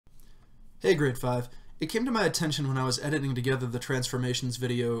Hey Grade 5, it came to my attention when I was editing together the transformations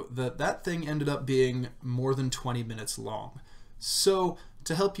video that that thing ended up being more than 20 minutes long. So,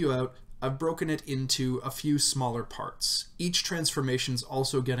 to help you out, I've broken it into a few smaller parts. Each transformation's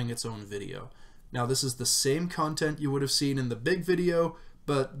also getting its own video. Now this is the same content you would have seen in the big video,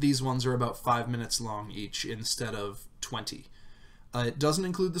 but these ones are about 5 minutes long each instead of 20. It doesn't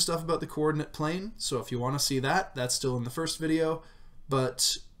include the stuff about the coordinate plane, so if you want to see that, that's still in the first video,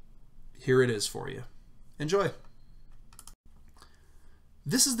 but here it is for you. Enjoy!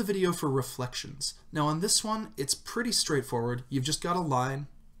 This is the video for reflections. Now on this one, it's pretty straightforward. You've just got a line,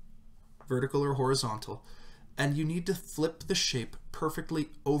 vertical or horizontal, and you need to flip the shape perfectly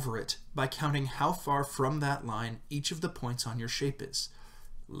over it by counting how far from that line each of the points on your shape is.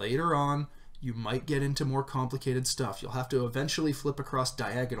 Later on, you might get into more complicated stuff. You'll have to eventually flip across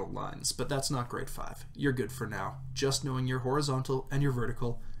diagonal lines, but that's not grade 5. You're good for now. Just knowing your horizontal and your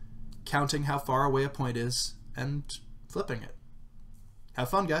vertical, counting how far away a point is, and flipping it.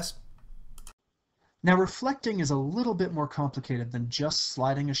 Have fun, guys! Now reflecting is a little bit more complicated than just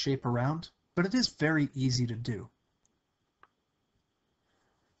sliding a shape around, but it is very easy to do.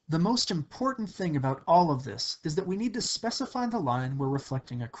 The most important thing about all of this is that we need to specify the line we're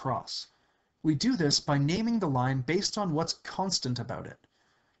reflecting across. We do this by naming the line based on what's constant about it.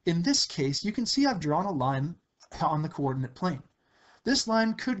 In this case, you can see I've drawn a line on the coordinate plane. This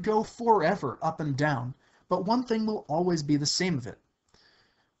line could go forever up and down, but one thing will always be the same of it.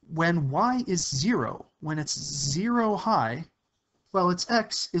 When y is 0, when it's 0 high, well, its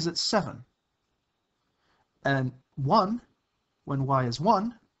x is at 7. And 1, when y is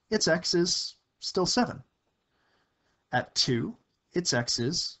 1, its x is still 7. At 2, its x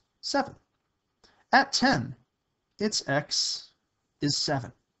is 7. At 10, its x is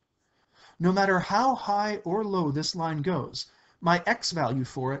 7. No matter how high or low this line goes, my x value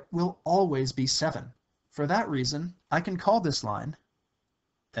for it will always be 7. For that reason, I can call this line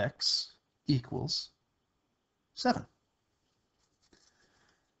x equals 7.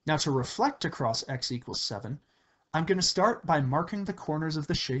 Now to reflect across x equals 7, I'm going to start by marking the corners of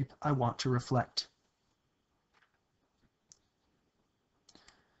the shape I want to reflect.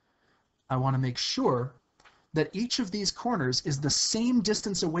 I want to make sure that each of these corners is the same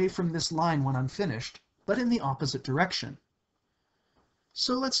distance away from this line when I'm finished, but in the opposite direction.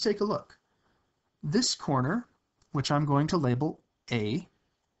 So let's take a look. This corner, which I'm going to label A,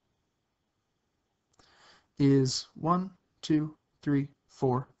 is 1, 2, 3,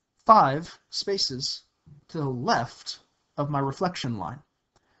 4, 5 spaces to the left of my reflection line.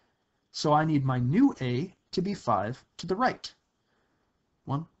 So I need my new A to be 5 to the right.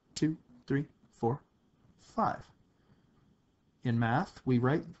 1, 2, 3, 4, 5. In math, we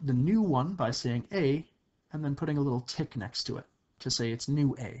write the new one by saying A and then putting a little tick next to it to say it's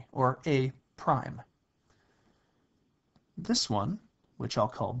new A, or A prime. This one, which I'll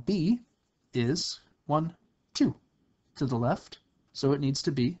call B, is 1, 2 to the left, so it needs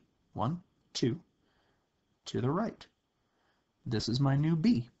to be 1, 2 to the right. This is my new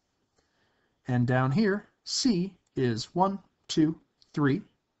B. And down here, C is 1, 2, 3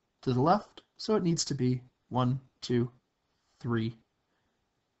 to the left, so it needs to be 1, 2, 3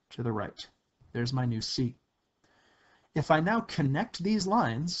 to the right. There's my new C. If I now connect these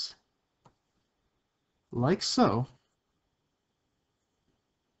lines, like so,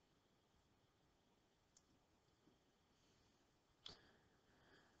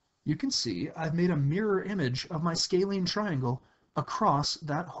 you can see I've made a mirror image of my scalene triangle across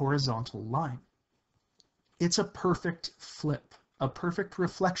that horizontal line. It's a perfect flip, a perfect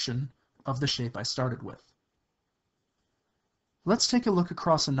reflection of the shape I started with. Let's take a look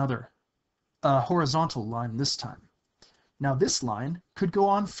across another horizontal line this time. Now this line could go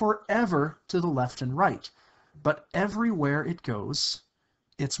on forever to the left and right, but everywhere it goes,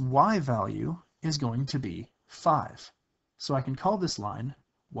 its y value is going to be 5. So I can call this line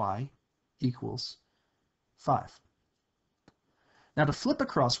y equals 5. Now to flip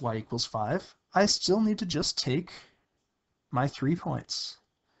across y equals 5, I still need to just take my 3 points,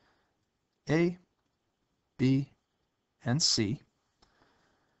 A, B, and C,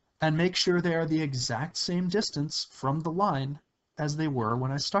 and make sure they are the exact same distance from the line as they were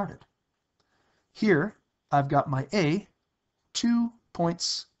when I started. Here, I've got my A 2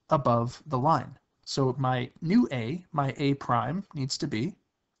 points above the line. So my new A, my A prime, needs to be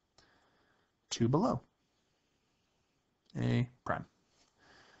 2 below. A prime.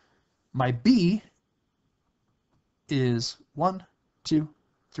 My B is 1, 2,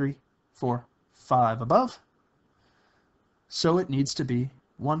 3, 4, 5 above. So it needs to be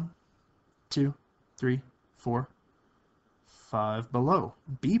 1, 2, 3, 4, 5 below.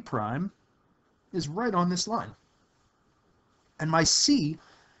 B prime is right on this line. And my C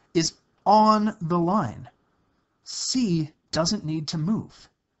is on the line. C doesn't need to move.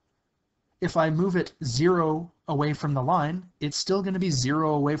 If I move it 0 away from the line, it's still going to be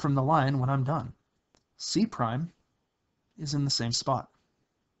 0 away from the line when I'm done. C prime is in the same spot.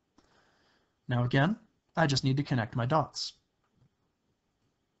 Now again, I just need to connect my dots.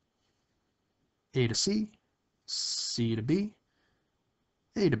 A to C, C to B,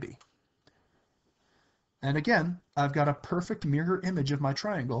 A to B. And again, I've got a perfect mirror image of my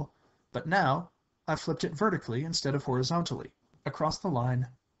triangle, but now I've flipped it vertically instead of horizontally, across the line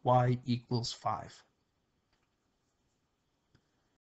y equals 5.